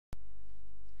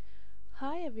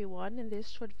Hi everyone, in this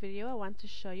short video I want to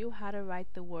show you how to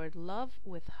write the word love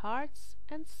with hearts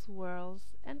and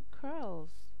swirls and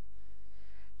curls.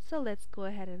 So let's go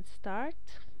ahead and start.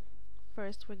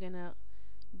 First we're gonna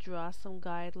draw some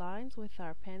guidelines with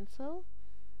our pencil.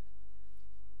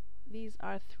 These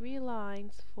are 3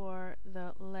 lines for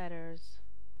the letters.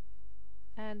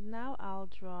 And now I'll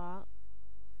draw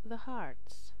the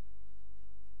hearts.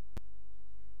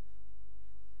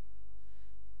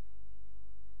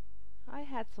 I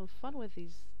had some fun with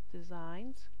these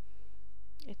designs.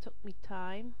 It took me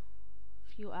time,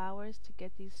 a few hours to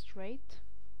get these straight.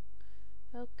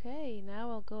 Okay,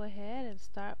 now I'll go ahead and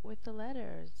start with the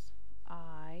letters.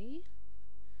 I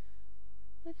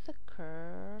with the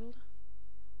curl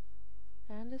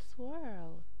and the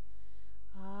swirl.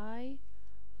 I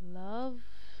love.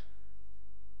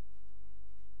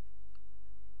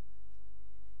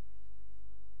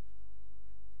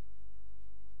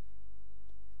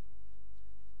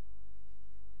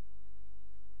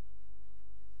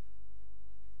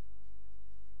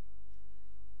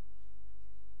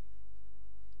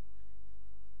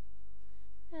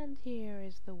 And here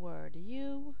is the word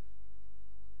you.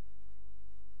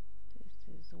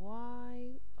 This is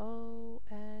Y, O,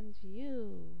 and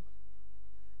U.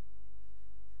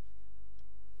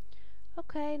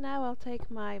 Okay, now I'll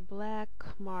take my black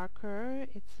marker.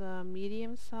 It's a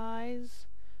medium size,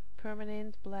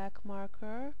 permanent black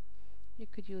marker. You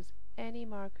could use any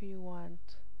marker you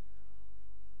want.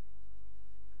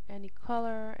 Any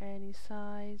color, any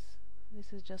size.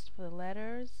 This is just for the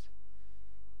letters.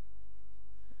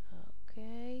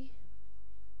 Okay.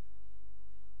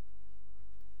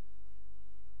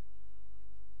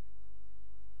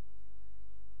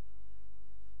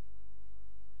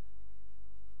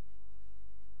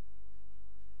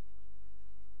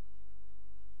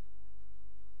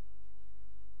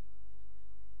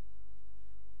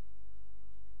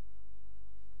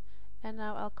 And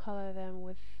now I'll color them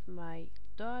with my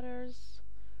daughter's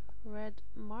red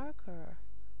marker.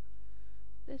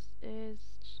 This is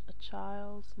a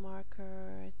child's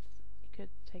marker. You could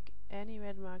take any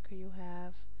red marker you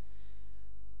have.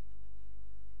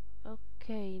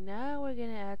 Okay, now we're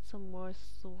gonna add some more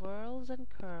swirls and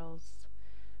curls.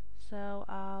 So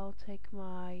I'll take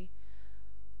my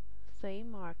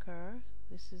same marker.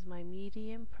 This is my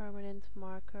medium permanent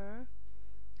marker,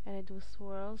 and I do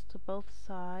swirls to both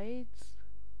sides.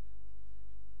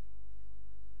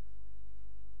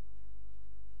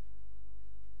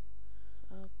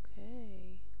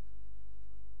 Okay.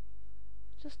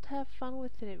 Just have fun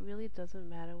with it. It really doesn't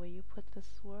matter where you put the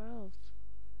swirls.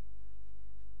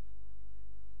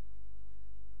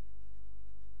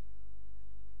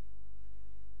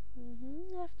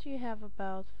 After you have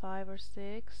about 5 or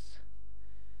 6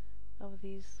 of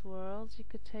these swirls, you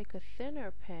could take a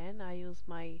thinner pen. I use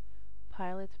my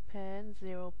Pilot pen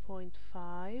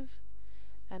 0.5,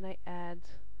 and I add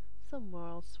some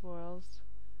more swirls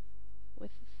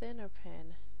with a thinner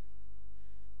pen,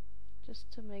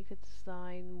 just to make the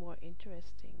design more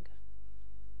interesting.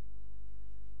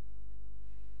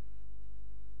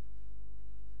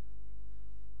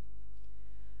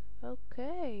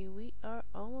 Okay, we are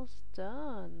almost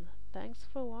done. Thanks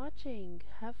for watching.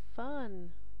 Have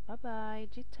fun. Bye bye.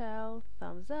 Jitel,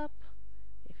 thumbs up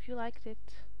if you liked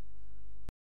it.